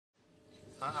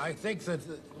I think that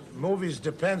movies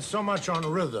depend so much on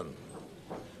rhythm.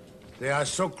 They are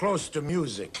so close to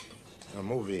music, a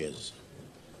movie is.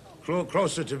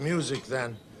 Closer to music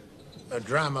than a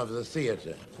drama of the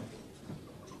theater.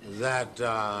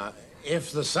 That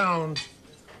if the sound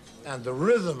and the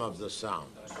rhythm of the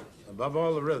sound, above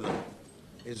all the rhythm,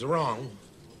 is wrong,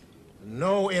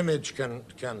 no image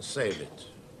can save it.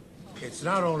 It's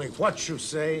not only what you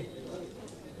say,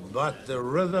 but the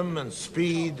rhythm and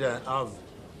speed of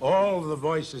all the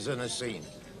voices in a scene.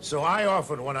 So I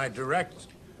often, when I direct,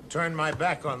 turn my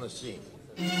back on the scene.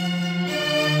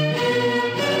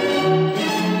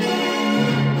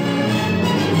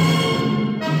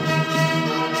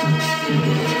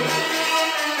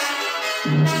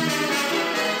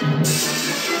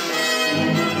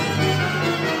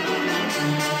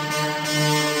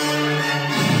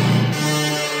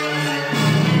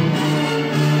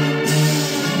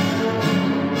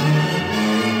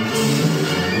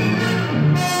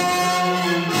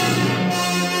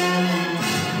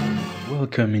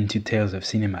 Welcome into Tales of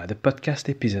Cinema, the podcast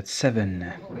episode 7.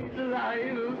 It's alive!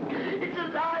 It's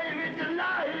alive! It's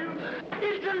alive!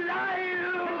 It's alive!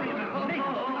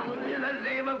 Oh, in the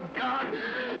name of God!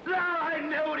 Now I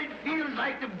know what it feels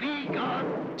like to be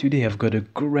God! Today I've got a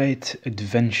great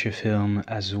adventure film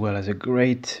as well as a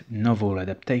great novel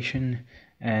adaptation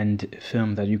and a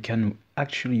film that you can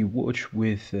actually watch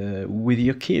with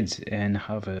your kids and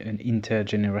have an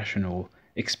intergenerational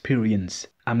experience.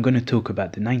 I'm going to talk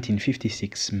about the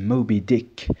 1956 Moby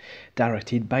Dick,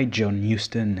 directed by John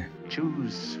Huston.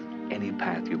 Choose any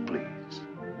path you please,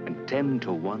 and tend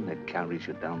to one that carries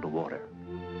you down to water.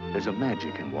 There's a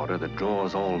magic in water that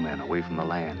draws all men away from the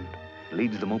land,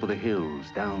 leads them over the hills,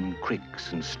 down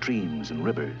creeks and streams and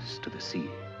rivers to the sea.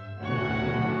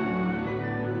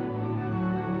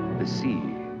 The sea,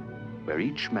 where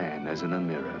each man as in a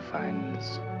mirror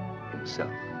finds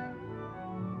himself.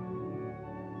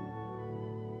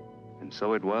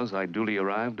 So it was I duly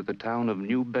arrived at the town of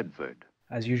New Bedford.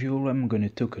 As usual, I'm going to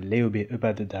talk a little bit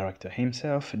about the director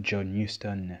himself, John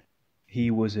Huston. He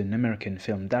was an American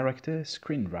film director,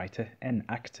 screenwriter, and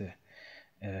actor.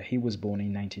 He was born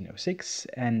in 1906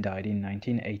 and died in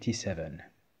 1987.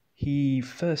 He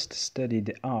first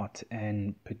studied art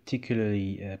and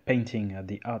particularly painting at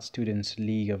the Art Students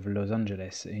League of Los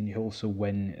Angeles, and he also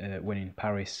went in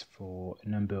Paris for a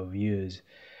number of years.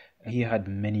 He had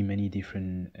many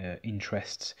different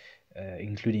interests,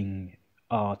 including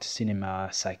art, cinema,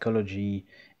 psychology,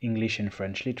 English and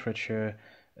French literature,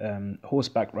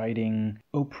 horseback riding.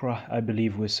 Opera, I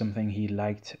believe, was something he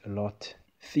liked a lot.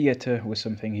 Theatre was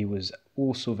something he was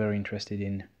also very interested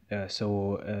in.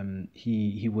 So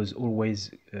he was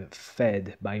always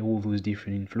fed by all those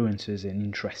different influences and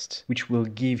interests, which will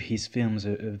give his films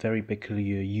a very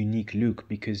peculiar, unique look,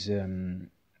 because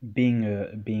being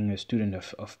a student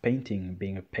of painting,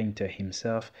 being a painter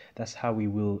himself, that's how he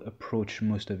will approach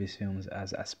most of his films,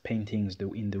 as paintings,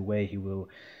 in the way he will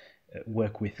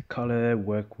work with color,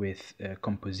 work with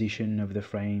composition of the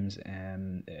frames,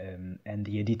 and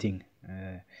the editing.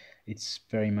 It's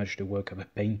very much the work of a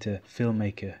painter,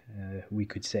 filmmaker, we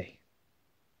could say.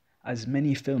 As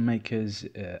many filmmakers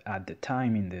at the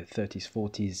time, in the 30s,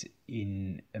 40s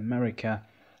in America,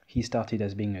 he started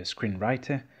as being a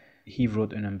screenwriter. He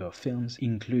wrote a number of films,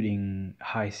 including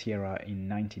High Sierra in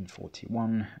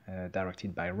 1941,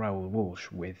 directed by Raoul Walsh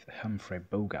with Humphrey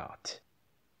Bogart.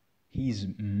 He's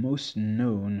most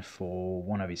known for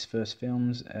one of his first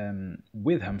films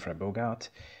with Humphrey Bogart,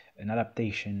 an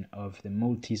adaptation of The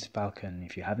Maltese Falcon.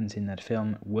 If you haven't seen that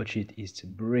film, watch it, it's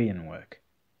brilliant work.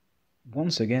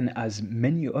 Once again, as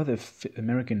many other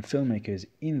American filmmakers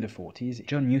in the 40s,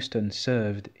 John Huston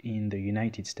served in the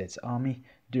United States Army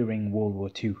during World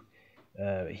War II.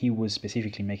 He was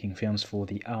specifically making films for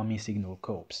the Army Signal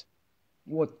Corps.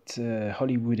 What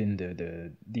Hollywood and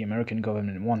the American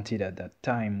government wanted at that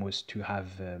time was to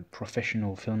have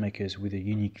professional filmmakers with a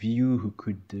unique view who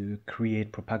could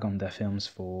create propaganda films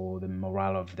for the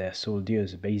morale of their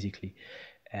soldiers, basically.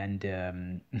 And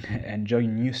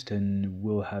John Huston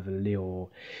will have a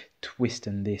little twist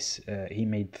on this. He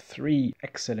made 3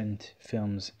 excellent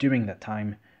films during that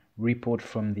time: Report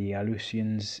from the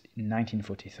Aleutians in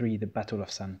 1943, The Battle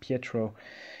of San Pietro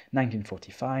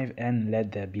 1945, and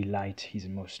Let There Be Light, his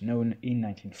most known, in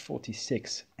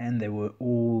 1946. And they were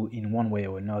all, in one way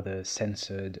or another,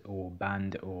 censored or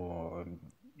banned or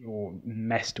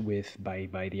messed with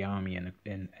by the army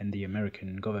and the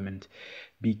American government,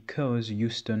 because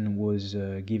Huston was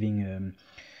giving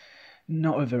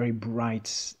not a very bright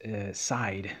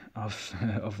side of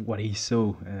of what he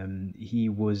saw. He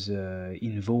was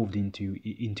involved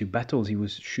into battles. He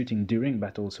was shooting during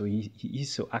battles, so he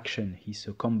saw action, he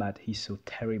saw combat, he saw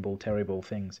terrible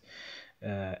things,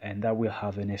 and that will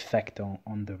have an effect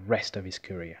on the rest of his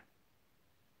career.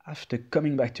 After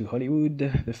coming back to Hollywood,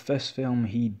 the first film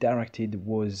he directed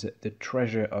was The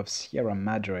Treasure of Sierra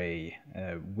Madre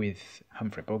with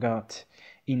Humphrey Bogart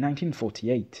in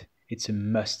 1948. It's a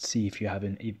must-see if you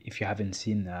haven't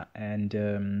seen that, and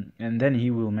then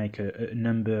he will make a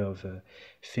number of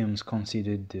films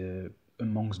considered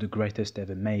amongst the greatest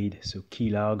ever made. So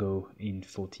Key Largo in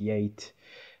 '48.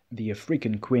 The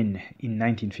African Queen in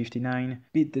 1959,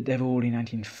 Beat the Devil in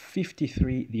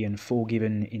 1953, The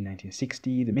Unforgiven in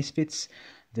 1960, The Misfits,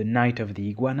 The Night of the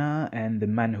Iguana, and The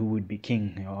Man Who Would Be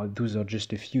King. Those are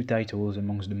just a few titles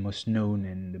amongst the most known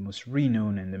and the most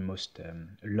renowned and the most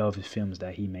loved films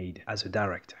that he made as a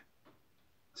director.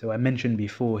 So I mentioned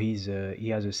before he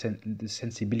has the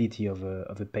sensibility of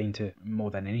a painter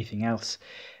more than anything else,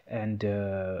 and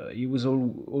he was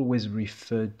always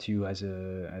referred to as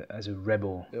a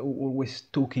rebel, always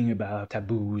talking about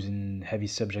taboos and heavy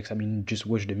subjects. I mean, just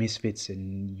watch The Misfits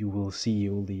and you will see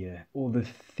all the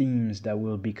themes that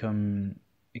will become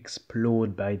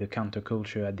explored by the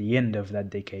counterculture at the end of that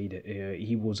decade.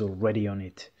 He was already on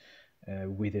it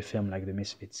with a film like The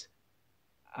Misfits.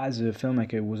 As a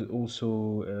filmmaker, was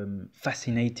also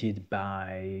fascinated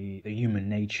by the human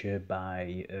nature,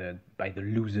 by the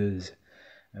losers.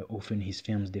 Often his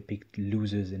films depict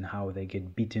losers and how they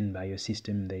get beaten by a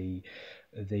system they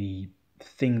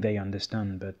think they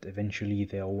understand, but eventually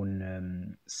their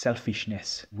own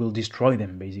selfishness will destroy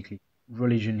them, basically.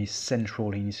 Religion is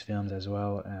central in his films as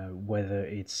well, whether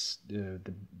it's the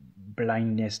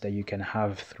blindness that you can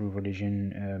have through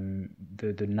religion,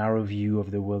 the narrow view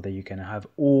of the world that you can have,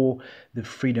 or the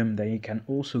freedom that it can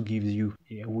also give you.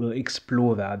 We'll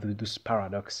explore that, this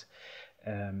paradox,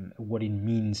 what it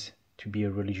means to be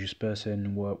a religious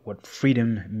person, what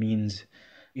freedom means.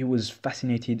 He was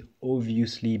fascinated,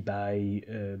 obviously,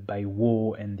 by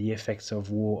war and the effects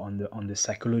of war on the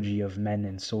psychology of men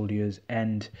and soldiers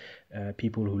and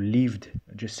people who lived,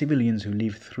 just civilians who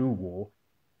lived through war.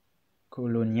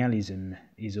 Colonialism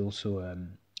is also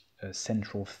a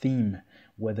central theme,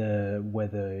 whether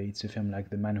it's a film like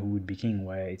The Man Who Would Be King,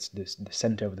 where it's the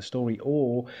center of the story,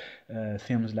 or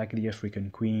films like The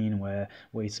African Queen, where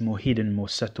it's more hidden, more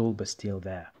subtle, but still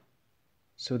there.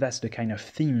 So that's the kind of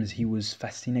themes he was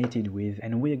fascinated with,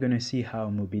 and we're going to see how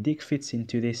Moby Dick fits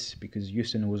into this, because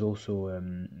Huston was also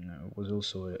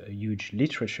a huge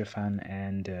literature fan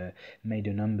and made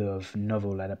a number of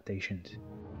novel adaptations.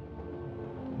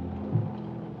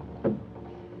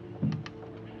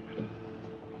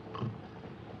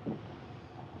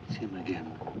 It's him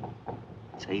again.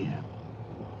 It's Ahab.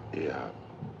 Ahab,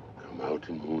 come out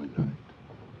in moonlight.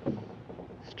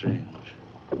 Strange.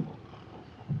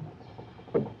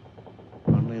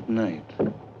 Only at night.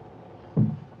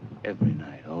 Every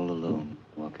night, all alone,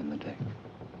 walking the deck.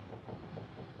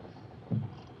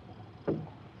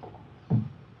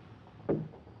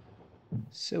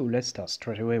 So let's start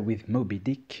straight away with Moby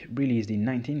Dick, released in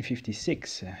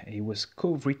 1956. It was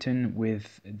co-written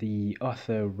with the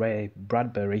author Ray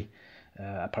Bradbury.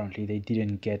 Apparently they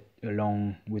didn't get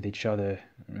along with each other,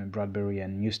 Bradbury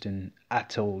and Huston,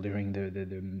 at all during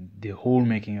the whole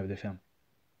making of the film.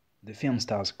 The film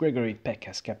stars Gregory Peck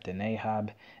as Captain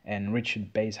Ahab and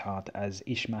Richard Basehart as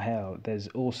Ishmael. There's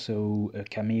also a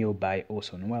cameo by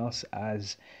Orson Welles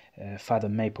as Father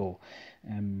Maple,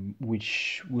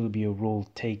 which will be a role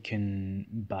taken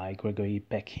by Gregory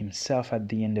Peck himself at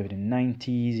the end of the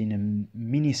 90s in a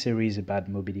miniseries about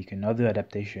Moby Dick, another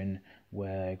adaptation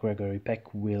where Gregory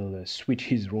Peck will switch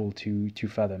his role to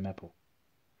Father Maple.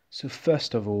 So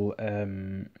first of all,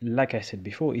 like I said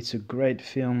before, it's a great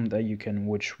film that you can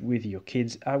watch with your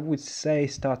kids. I would say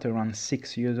start around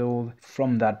 6 years old.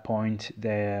 From that point,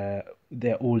 they're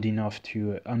old enough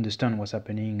to understand what's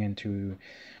happening and to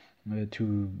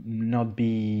not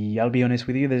be. I'll be honest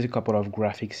with you. There's a couple of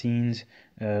graphic scenes,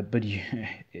 but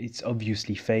it's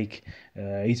obviously fake.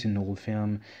 It's an old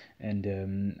film,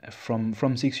 and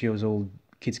from 6 years old,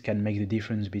 kids can make the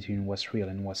difference between what's real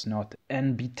and what's not,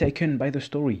 and be taken by the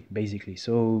story, basically.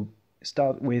 So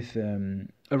start with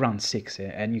around 6,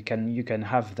 and you can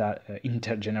have that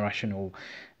intergenerational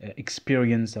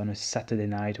experience on a Saturday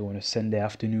night or on a Sunday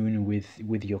afternoon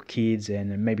with your kids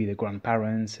and maybe the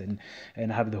grandparents,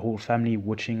 and have the whole family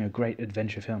watching a great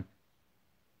adventure film.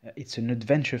 It's an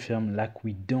adventure film like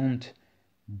we don't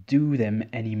do them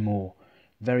anymore.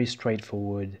 Very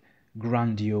straightforward,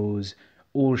 grandiose,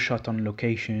 all shot on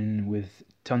location with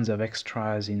tons of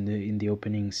extras in the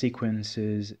opening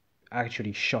sequences,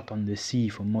 actually shot on the sea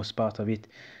for most part of it,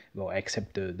 well,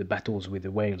 except the battles with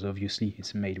the whales. Obviously,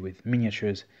 it's made with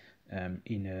miniatures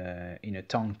in a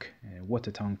tank, a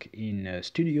water tank in a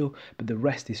studio, but the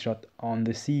rest is shot on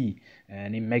the sea,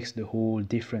 and it makes the whole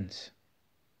difference.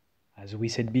 As we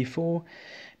said before,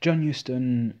 John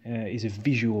Huston is a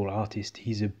visual artist.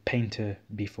 He's a painter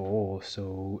before all,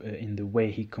 so in the way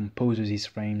he composes his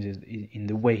frames, in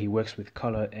the way he works with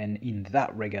color, and in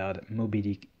that regard, Moby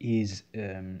Dick is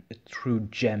a true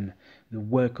gem. The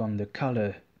work on the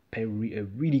color, pay a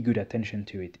really good attention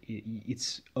to it.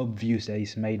 It's obvious that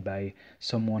it's made by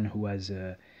someone who has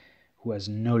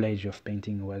knowledge of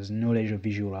painting, who has knowledge of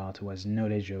visual art, who has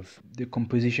knowledge of the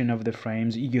composition of the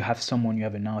frames. You have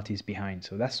an artist behind.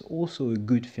 So that's also a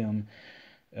good film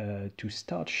to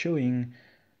start showing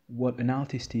what an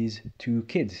artist is to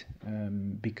kids,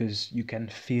 because you can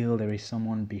feel there is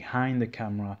someone behind the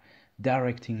camera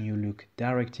directing your look,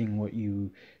 directing what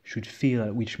you should feel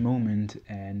at which moment,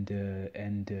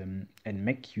 and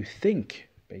make you think,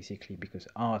 basically, because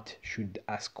art should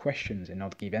ask questions and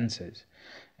not give answers.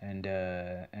 And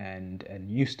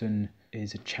Huston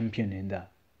is a champion in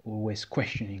that, always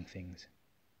questioning things.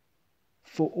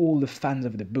 For all the fans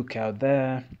of the book out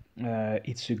there,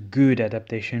 it's a good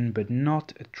adaptation, but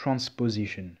not a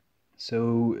transposition.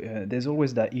 So there's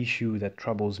always that issue that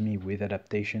troubles me with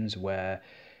adaptations, where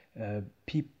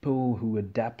people who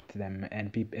adapt them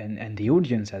and the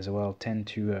audience as well tend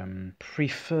to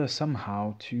prefer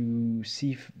somehow to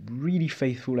see really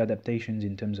faithful adaptations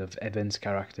in terms of events,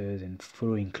 characters, and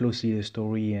following closely the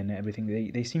story and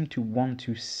everything. They seem to want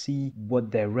to see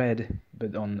what they read,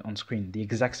 but on screen, the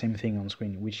exact same thing on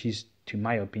screen, which is, to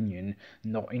my opinion,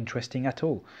 not interesting at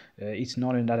all. It's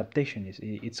not an adaptation.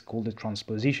 It's called a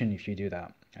transposition if you do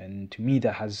that, and to me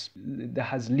that has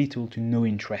little to no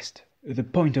interest. The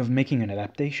point of making an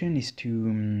adaptation is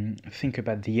to think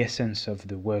about the essence of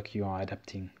the work you are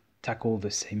adapting, tackle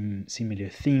the same similar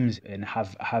themes, and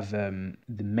have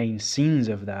the main scenes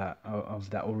of that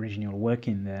original work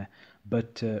in there.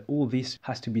 But all this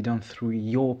has to be done through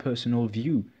your personal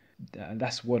view.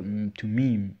 That's what, to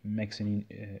me, makes an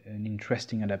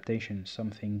interesting adaptation.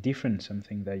 Something different,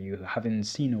 something that you haven't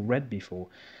seen or read before,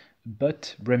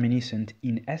 but reminiscent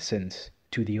in essence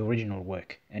to the original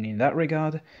work. And in that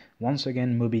regard, once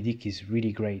again, Moby Dick is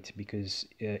really great, because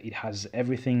it has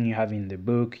everything you have in the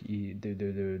book,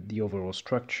 the overall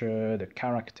structure, the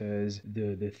characters,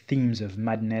 the themes of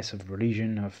madness, of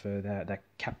religion, of that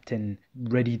captain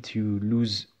ready to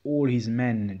lose all his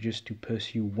men just to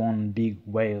pursue one big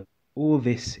whale. All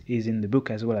this is in the book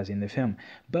as well as in the film.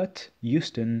 But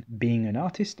Huston, being an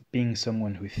artist, being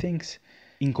someone who thinks,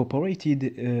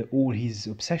 incorporated all his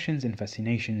obsessions and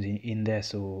fascinations in there.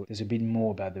 So there's a bit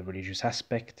more about the religious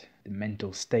aspect, the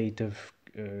mental state of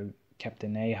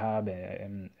Captain Ahab,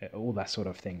 and all that sort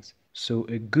of things. So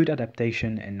a good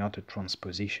adaptation and not a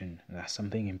transposition. That's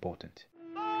something important.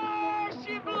 There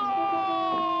she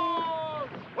blows!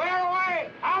 Where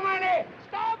away? How many?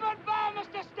 Starboard bow,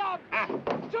 Mr. Stubb!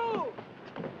 2!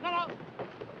 No,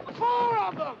 4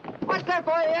 of them! What's that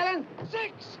for, Ellen?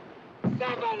 6!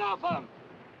 7 of them!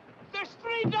 There's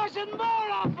 3 dozen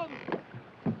more of them!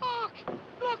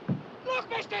 Look,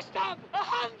 Mr. Stubb!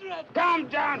 100! Come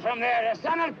down from there, the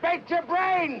sun will bake your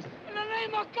brains! In the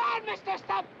name of God, Mr.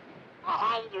 Stubb!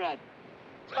 100!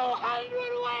 200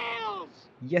 whales!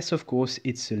 Yes, of course,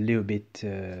 it's a little bit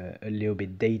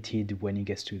dated when it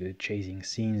gets to the chasing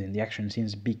scenes and the action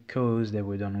scenes, because they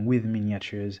were done with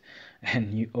miniatures,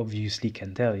 and you obviously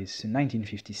can tell it's a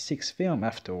 1956 film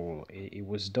after all. It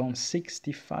was done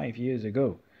 65 years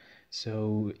ago.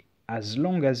 So as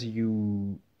long as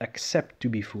you accept to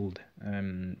be fooled,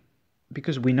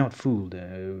 because we're not fooled,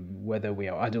 whether we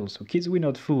are adults or kids, we're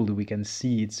not fooled. We can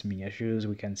see it's miniatures,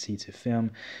 we can see it's a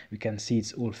film, we can see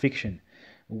it's all fiction.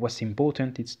 What's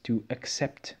important is to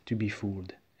accept to be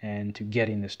fooled and to get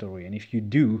in the story. And if you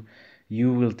do,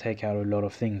 you will take out a lot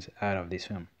of things out of this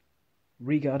film.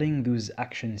 Regarding those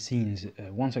action scenes,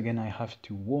 once again I have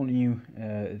to warn you,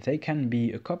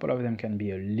 a couple of them can be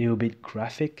a little bit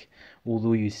graphic.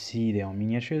 Although you see they are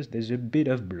miniatures, there's a bit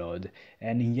of blood,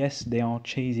 and yes, they are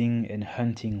chasing and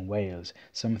hunting whales,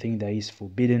 something that is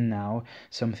forbidden now,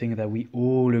 something that we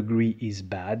all agree is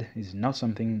bad, is not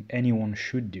something anyone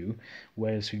should do.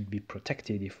 Whales should be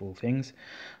protected, if all things.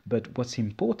 But what's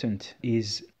important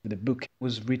is the book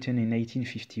was written in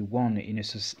 1851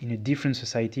 in a different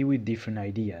society with different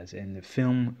ideas, and the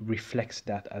film reflects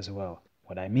that as well.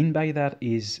 What I mean by that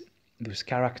is those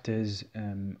characters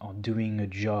are doing a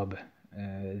job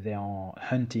They are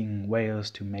hunting whales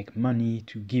to make money,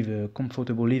 to give a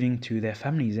comfortable living to their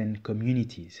families and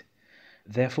communities.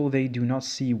 Therefore, they do not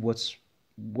see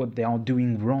what they are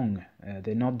doing wrong.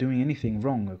 They're not doing anything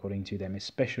wrong, according to them,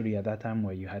 especially at that time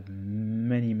where you had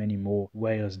many, many more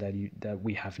whales that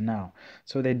we have now.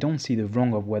 So they don't see the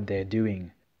wrong of what they're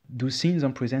doing. Those scenes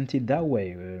are presented that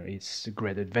way. It's a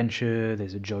great adventure,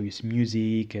 there's a joyous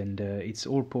music, and it's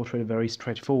all portrayed very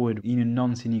straightforward in a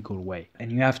non-cynical way.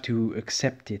 And you have to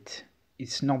accept it.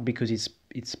 It's not because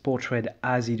it's portrayed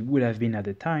as it would have been at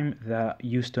the time that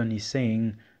Huston is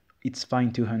saying it's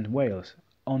fine to hunt whales.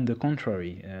 On the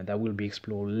contrary, that will be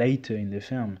explored later in the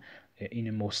film in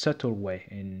a more subtle way,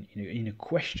 in a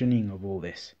questioning of all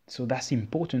this. So that's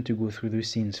important to go through those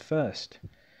scenes first.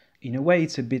 In a way,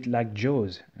 it's a bit like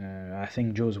Jaws. I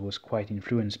think Jaws was quite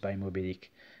influenced by Moby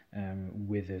Dick,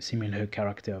 with a similar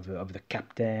character of the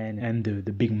captain and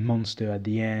the big monster at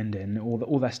the end and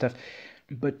all that stuff.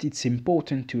 But it's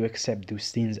important to accept those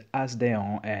scenes as they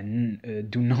are, and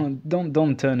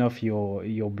don't turn off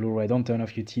your Blu-ray, don't turn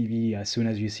off your TV as soon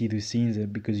as you see those scenes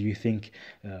because you think,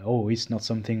 oh, it's not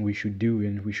something we should do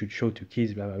and we should show to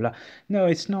kids, blah blah blah. No,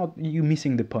 it's not. You're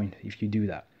missing the point if you do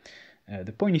that.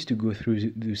 The point is to go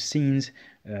through those scenes,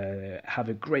 have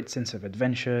a great sense of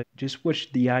adventure. Just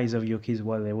watch the eyes of your kids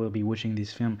while they will be watching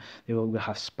this film. They will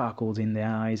have sparkles in their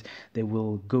eyes. They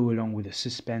will go along with the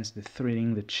suspense, the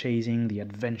thrilling, the chasing, the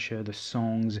adventure, the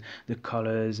songs, the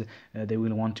colors. They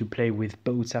will want to play with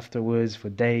boats afterwards for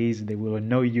days. They will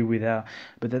annoy you with that.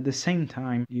 But at the same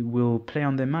time, it will play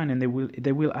on their mind, and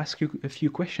they will ask you a few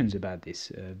questions about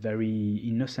this, very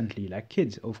innocently, like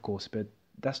kids, of course, but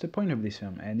that's the point of this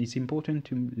film, and it's important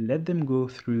to let them go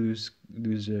through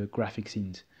those graphic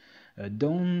scenes.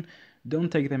 Don't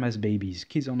take them as babies.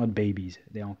 Kids are not babies.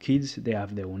 They are kids. They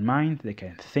have their own mind. They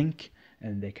can think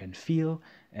and they can feel,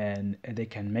 and they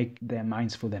can make their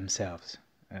minds for themselves.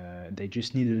 They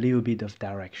just need a little bit of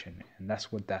direction, and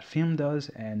that's what that film does.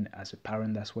 And as a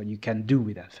parent, that's what you can do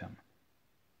with that film.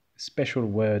 Special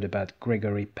word about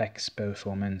Gregory Peck's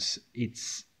performance.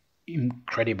 It's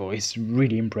incredible. It's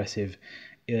really impressive.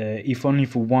 If only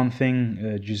for one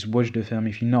thing, just watch the film.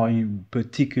 If you're not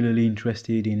particularly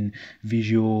interested in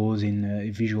visuals,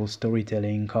 in visual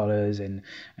storytelling, colors, and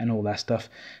all that stuff,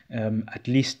 at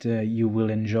least you will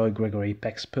enjoy Gregory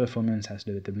Peck's performance as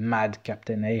the mad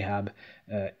Captain Ahab.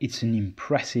 It's an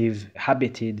impressive,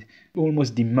 habited,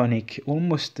 almost demonic,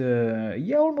 almost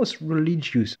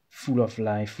religious, full of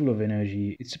life, full of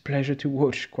energy. It's a pleasure to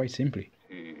watch, quite simply.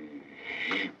 He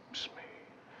heaps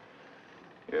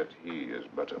me, yet he is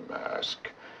but a mask.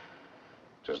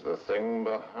 'Tis the thing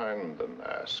behind the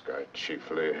mask I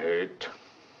chiefly hate,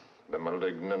 the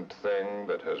malignant thing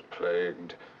that has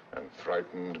plagued and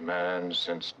frightened man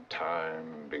since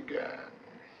time began,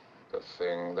 the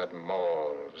thing that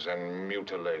mauls and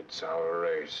mutilates our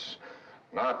race,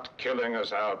 not killing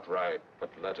us outright, but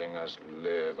letting us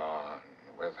live on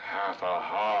with half a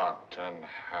heart and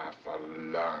half a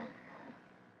lung.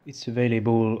 It's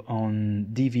available on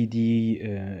DVD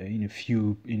in a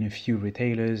few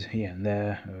retailers here and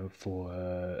there for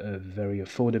a very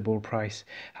affordable price.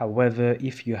 However,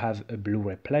 if you have a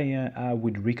Blu-ray player, I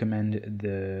would recommend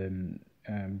the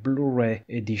Blu-ray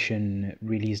edition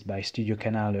released by Studio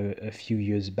Canal a few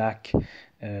years back.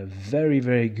 Very,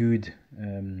 very good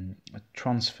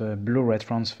Blu-ray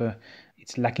transfer.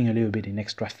 It's lacking a little bit in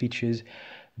extra features,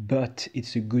 but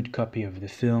it's a good copy of the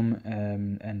film,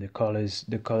 and the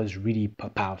colors really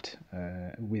pop out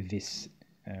with this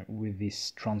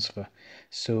transfer.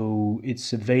 So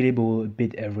it's available a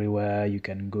bit everywhere. You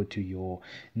can go to your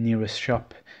nearest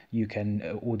shop. You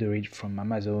can order it from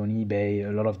Amazon, eBay,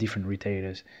 a lot of different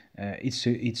retailers.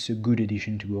 It's a good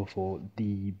edition to go for,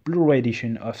 the Blu-ray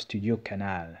edition of Studio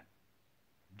Canal.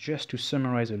 Just to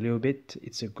summarize a little bit,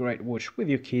 it's a great watch with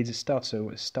your kids.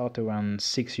 Start around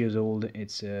 6 years old.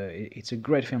 It's a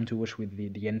great film to watch with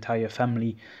the entire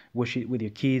family. Watch it with your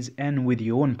kids and with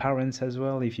your own parents as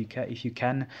well, if you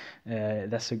can.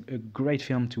 That's a great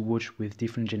film to watch with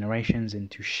different generations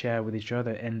and to share with each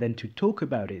other, and then to talk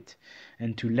about it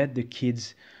and to let the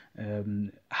kids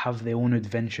have their own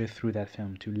adventure through that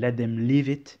film, to let them live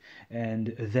it,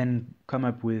 and then come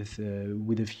up with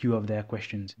a few of their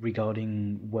questions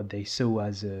regarding what they saw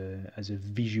as a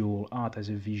visual art, as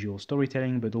a visual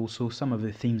storytelling, but also some of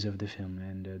the themes of the film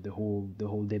and the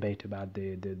whole debate about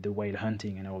the whale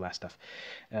hunting and all that stuff.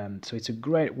 So it's a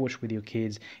great watch with your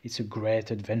kids. It's a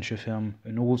great adventure film,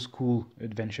 an old school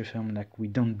adventure film, like we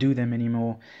don't do them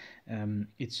anymore.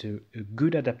 It's a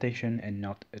good adaptation and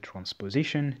not a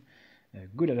transposition. A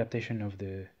good adaptation of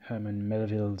the Herman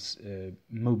Melville's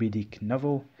Moby Dick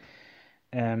novel.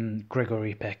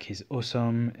 Gregory Peck is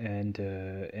awesome, and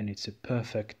it's a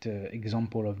perfect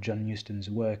example of John Huston's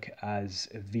work as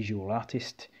a visual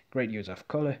artist. Great use of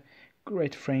color,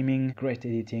 great framing, great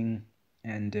editing,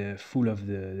 and full of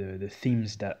the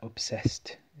themes that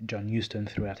obsessed John Huston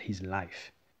throughout his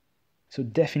life. So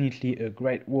definitely a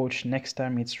great watch next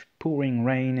time it's pouring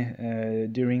rain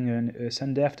during a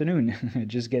Sunday afternoon.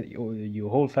 Just get your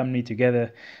whole family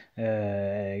together,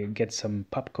 get some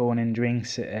popcorn and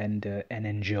drinks, and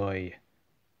enjoy.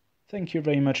 Thank you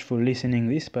very much for listening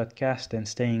this podcast and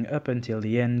staying up until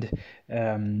the end.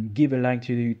 Give a like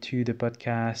to the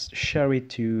podcast, share it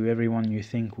to everyone you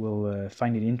think will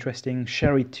find it interesting,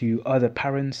 share it to other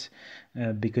parents,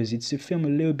 because it's a film a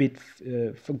little bit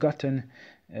forgotten,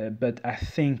 but I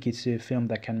think it's a film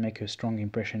that can make a strong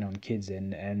impression on kids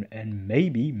and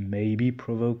maybe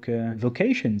provoke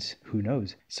vocations, who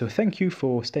knows. So thank you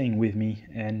for staying with me,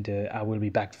 and I will be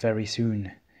back very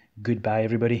soon. Goodbye,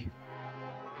 everybody.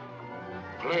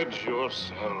 Pledge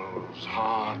yourselves,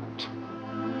 heart,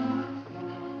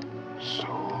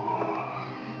 soul,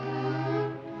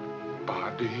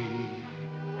 body,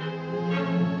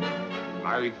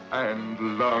 life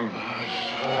and lungs,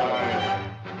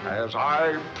 as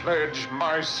I pledge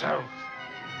myself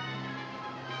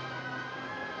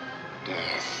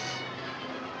death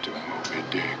to Moby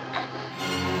Dick.